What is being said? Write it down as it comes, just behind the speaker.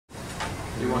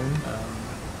You want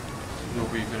no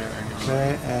breather angle. Okay,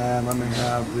 and let me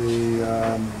have the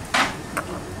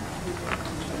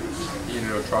you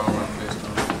know, trial run based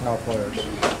on players.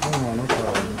 Oh, no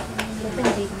problem.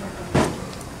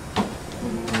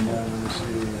 And then let me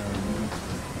see.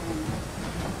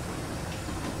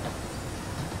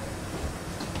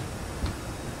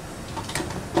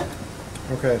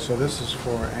 Okay, so this is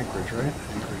for Anchorage, right?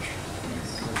 Anchorage.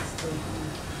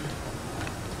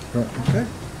 Okay.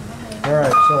 All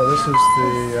right. So this is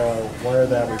the wire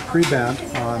that we pre-bent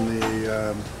on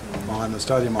the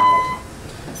study model,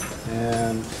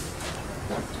 and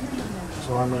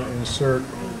so I'm going to insert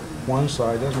one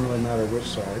side. Doesn't really matter which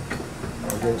side.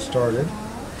 I'll get it started,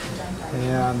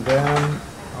 and then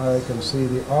I can see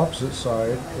the opposite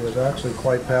side is actually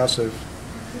quite passive.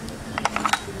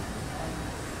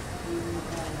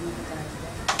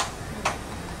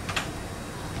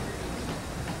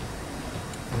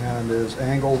 And is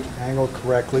angled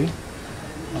correctly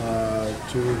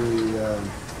to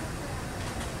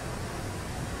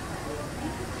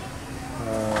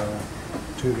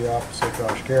the opposite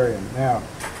Gaussian. Now,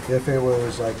 if it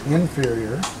was like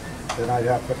inferior, then I'd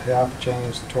have to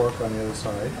change the torque on the other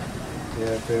side.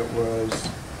 If it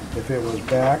was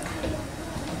back,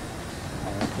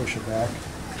 push it back,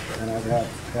 then I'd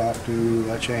have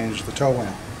to change the toe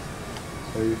end.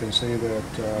 So you can see that.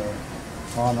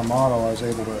 On the model, I was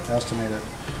able to estimate it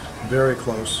very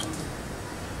close.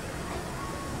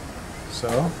 So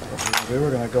what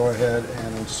we're going to go ahead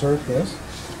and insert this.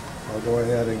 I'll go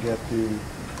ahead and get the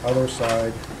other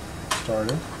side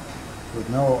started with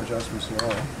no adjustments at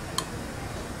all.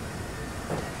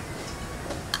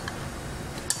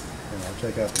 And I'll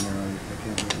take out the mirror. I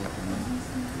can't get it with the mirror.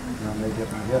 And I may get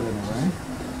my head in the way.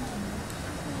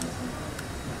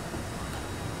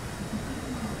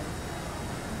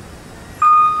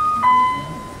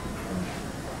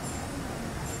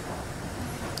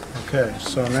 Okay,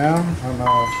 so now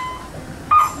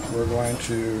we're going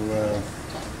to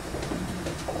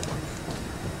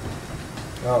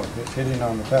hitting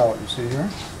on the pallet. You see here,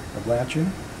 the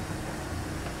blanching.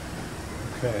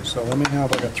 Okay, so let me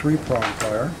have like a 3-prong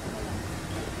plier,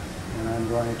 and I'm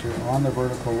going to, on the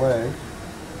vertical leg,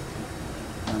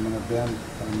 I'm going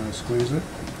to squeeze it,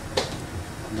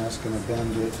 and that's going to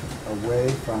bend it away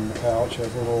from the pouch. It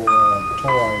has a little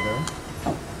tori there.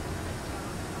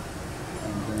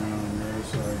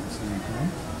 So the same thing.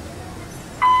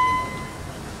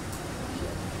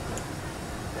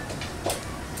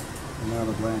 And now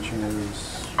the blanching is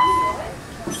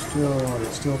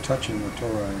still touching the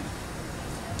tori.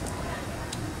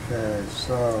 Okay,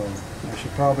 so I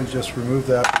should probably just remove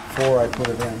that before I put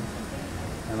it in,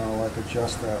 and I'll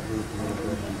adjust that loop a little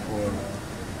bit before I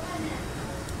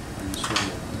insert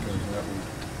it, because that would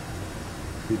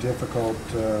be difficult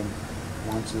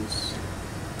once it's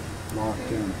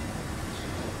locked in.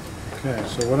 Okay,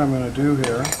 so what I'm going to do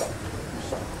here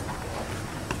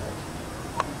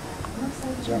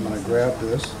is I'm going to grab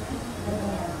this,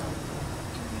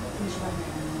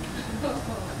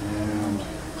 and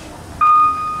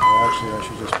well, actually I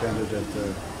should just bend it at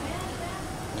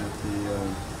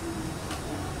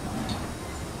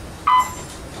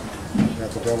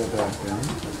the double back bend.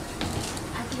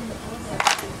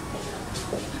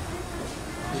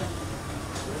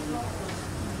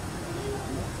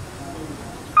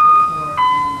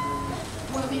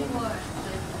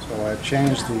 So I've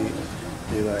changed the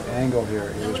angle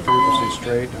here. It was previously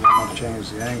straight, and I'm going to change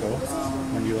the angle.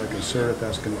 When you insert it,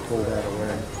 that's going to pull that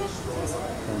away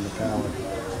from the pallet.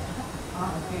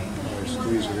 Or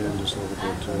squeeze it in just a little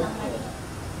bit too.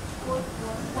 Okay.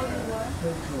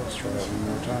 Let's try that one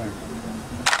more time.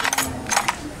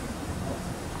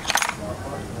 I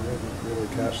didn't really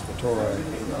catch the tori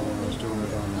when I was doing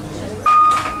it on the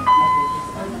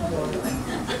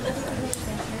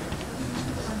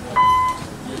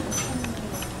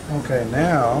Okay,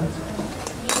 now,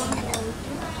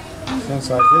 since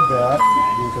I did that,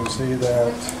 you can see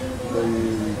that the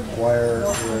wire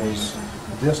is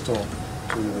distal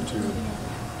to the tube.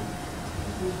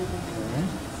 Okay,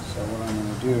 so what I'm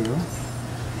going to do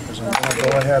is I'm going to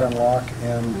go ahead and lock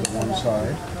in the one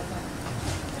side.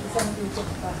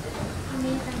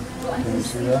 Can you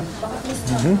see that?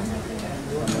 Mm-hmm.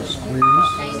 I'm going to squeeze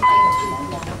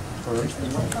first,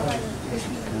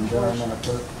 and then I'm going to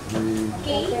put the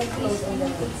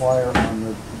plier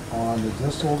on the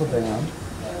distal of the band,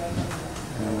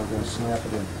 and we're going to snap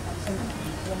it in.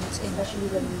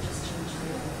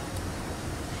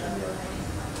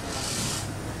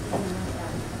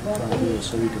 I'm trying to do this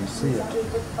so you can see it.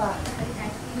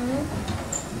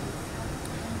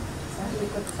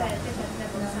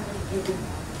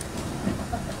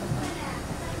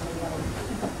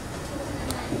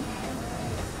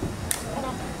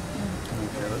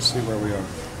 let's see where we are.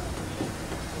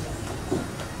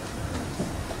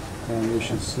 And you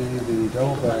should see the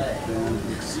double back band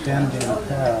extending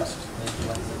past.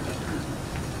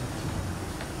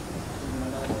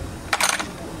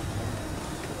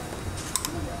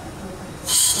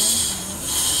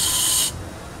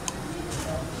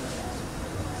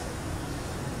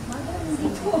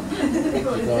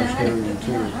 Gosh, area 2.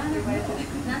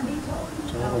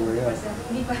 So where are we at?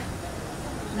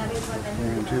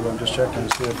 Area 2, I'm just checking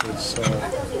to see if it's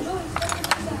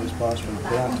possible to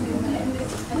bend it.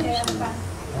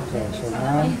 Okay, so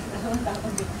now I'm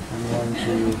going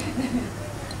to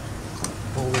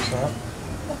pull this up.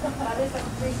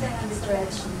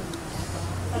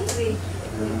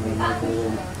 And make a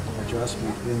little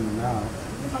adjustment in the mouth.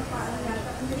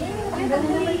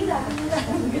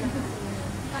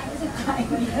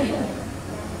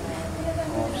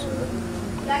 Offset.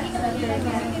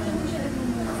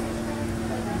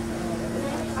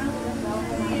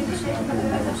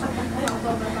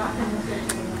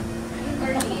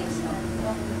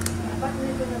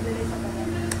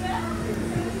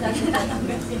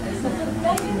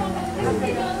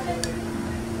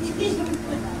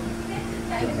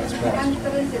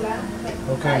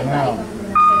 Okay, now,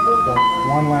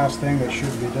 one last thing that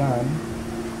should be done.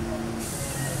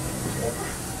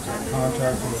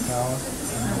 Contact with the pallet?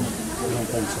 I don't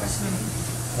think so.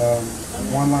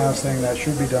 One last thing that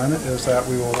should be done is that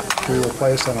we will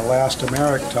place an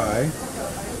elastomeric tie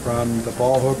from the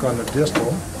ball hook on the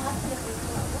distal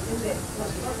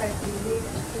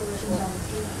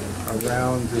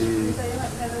around the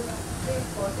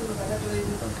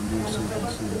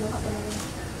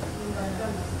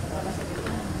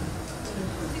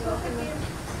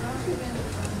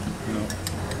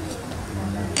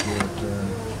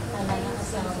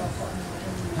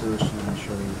first and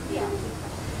show you.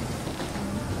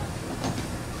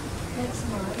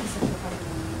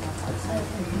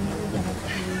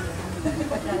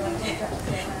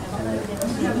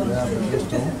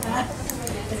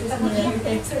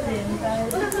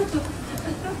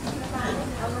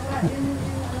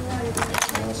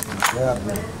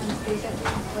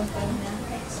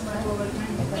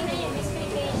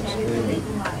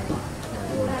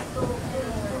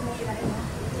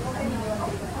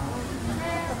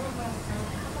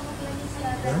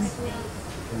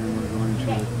 And we're going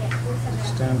to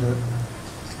extend it up.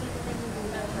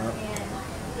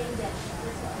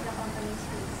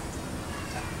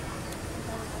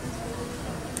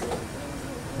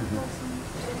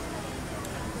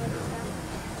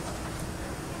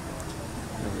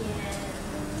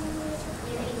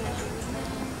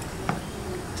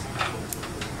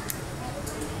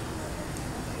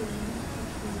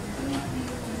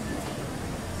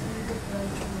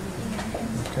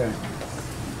 Okay.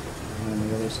 And then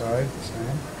the other side, the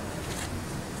same.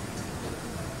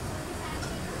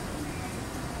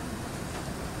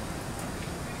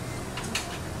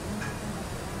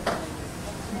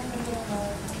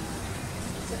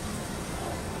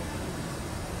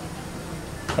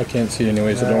 I can't see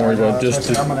anyway, so don't worry about it.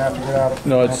 I'm gonna have to get out.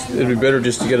 No, it'd be better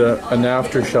just to get an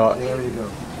after shot. There you go.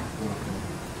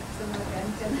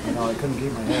 Okay. No, I couldn't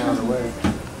keep my hand out of the way.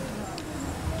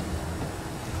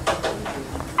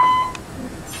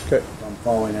 Okay. I'm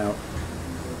falling out,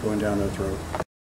 going down the throat.